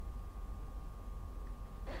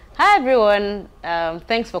Hi everyone,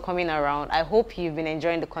 thanks for coming around. I hope you've been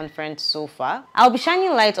enjoying the conference so far. I'll be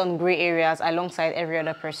shining light on grey areas alongside every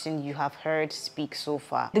other person you have heard speak so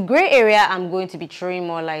far. The grey area I'm going to be throwing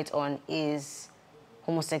more light on is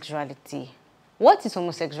homosexuality. What is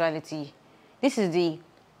homosexuality? This is the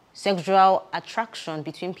sexual attraction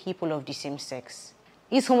between people of the same sex.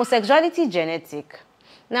 Is homosexuality genetic?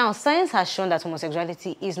 Now, science has shown that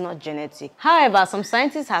homosexuality is not genetic. However, some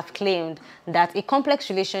scientists have claimed that a complex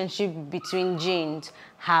relationship between genes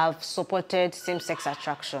have supported same-sex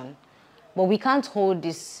attraction. But we can't hold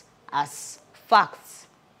this as facts.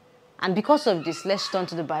 And because of this, let's turn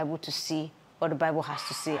to the Bible to see what the Bible has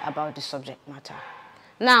to say about the subject matter.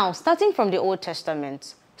 Now, starting from the Old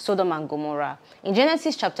Testament, Sodom and Gomorrah. In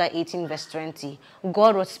Genesis chapter 18 verse 20,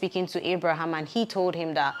 God was speaking to Abraham and he told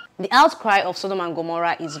him that the outcry of Sodom and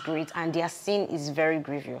Gomorrah is great and their sin is very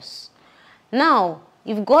grievous. Now,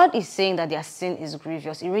 if God is saying that their sin is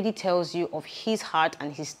grievous, it already tells you of his heart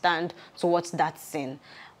and his stand towards that sin.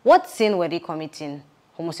 What sin were they committing?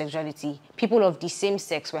 Homosexuality. People of the same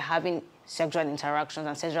sex were having sexual interactions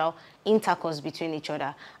and sexual intercourse between each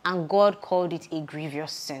other, and God called it a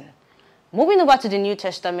grievous sin. Moving over to the New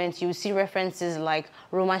Testament, you will see references like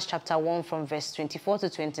Romans chapter 1 from verse 24 to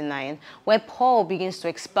 29, where Paul begins to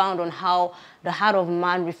expound on how the heart of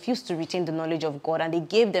man refused to retain the knowledge of God and they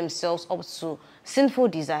gave themselves up to sinful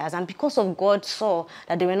desires. And because of God saw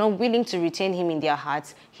that they were not willing to retain him in their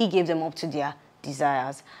hearts, he gave them up to their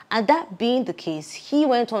desires. And that being the case, he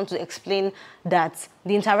went on to explain that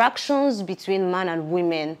the interactions between man and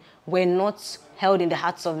women were not held in the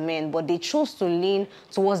hearts of men, but they chose to lean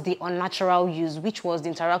towards the unnatural use, which was the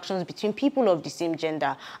interactions between people of the same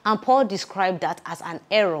gender. And Paul described that as an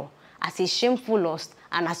error, as a shameful lust,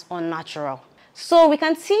 and as unnatural. So we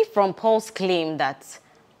can see from Paul's claim that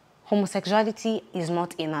homosexuality is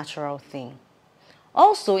not a natural thing.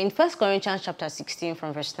 Also, in 1 Corinthians chapter 16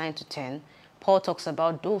 from verse 9 to 10, Paul talks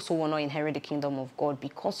about those who will not inherit the kingdom of God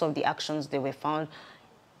because of the actions they were found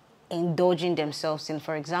indulging themselves in.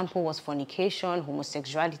 For example, was fornication,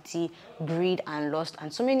 homosexuality, greed and lust,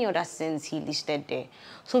 and so many other sins he listed there.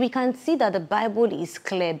 So we can see that the Bible is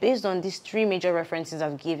clear based on these three major references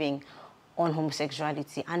I've given on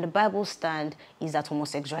homosexuality. And the Bible stand is that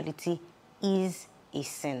homosexuality is a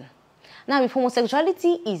sin. Now, if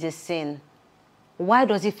homosexuality is a sin, why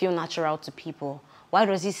does it feel natural to people? Why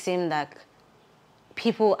does it seem like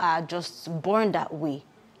people are just born that way?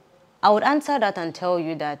 I would answer that and tell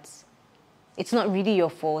you that it's not really your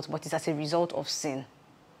fault, but it's as a result of sin.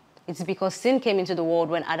 It's because sin came into the world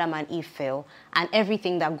when Adam and Eve fell, and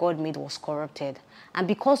everything that God made was corrupted. And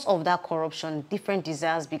because of that corruption, different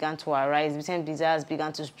desires began to arise, different desires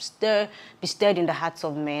began to be stirred in the hearts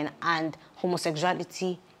of men, and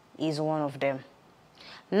homosexuality is one of them.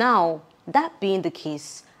 Now, that being the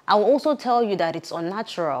case, I will also tell you that it's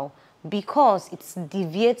unnatural because it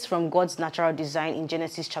deviates from God's natural design in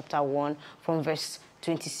Genesis chapter 1 from verse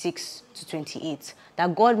 26 to 28.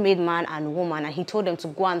 That God made man and woman and he told them to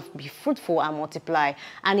go and be fruitful and multiply.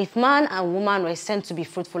 And if man and woman were sent to be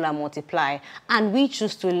fruitful and multiply, and we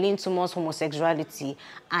choose to lean towards homosexuality,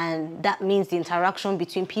 and that means the interaction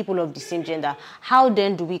between people of the same gender, how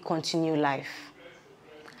then do we continue life?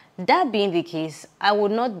 That being the case, I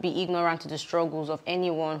would not be ignorant to the struggles of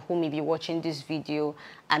anyone who may be watching this video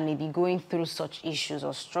and may be going through such issues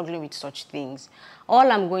or struggling with such things. All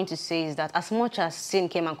I'm going to say is that as much as sin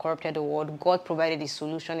came and corrupted the world, God provided a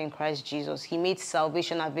solution in Christ Jesus. He made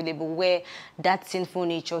salvation available where that sinful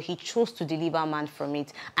nature, he chose to deliver man from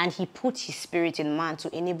it. And he put his spirit in man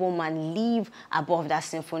to enable man live above that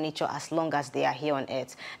sinful nature as long as they are here on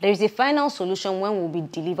earth. There is a final solution when we'll be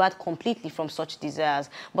delivered completely from such desires.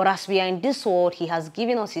 But as we are in this world, he has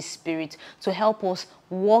given us his spirit to help us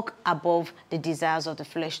walk above the desires of the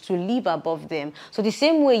flesh, to live above them. So the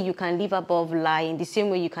same way you can live above lying, the same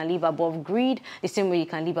way you can live above greed, the same way you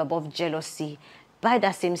can live above jealousy, by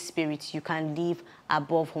that same spirit, you can live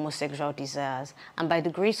above homosexual desires. And by the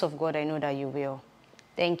grace of God, I know that you will.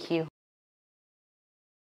 Thank you.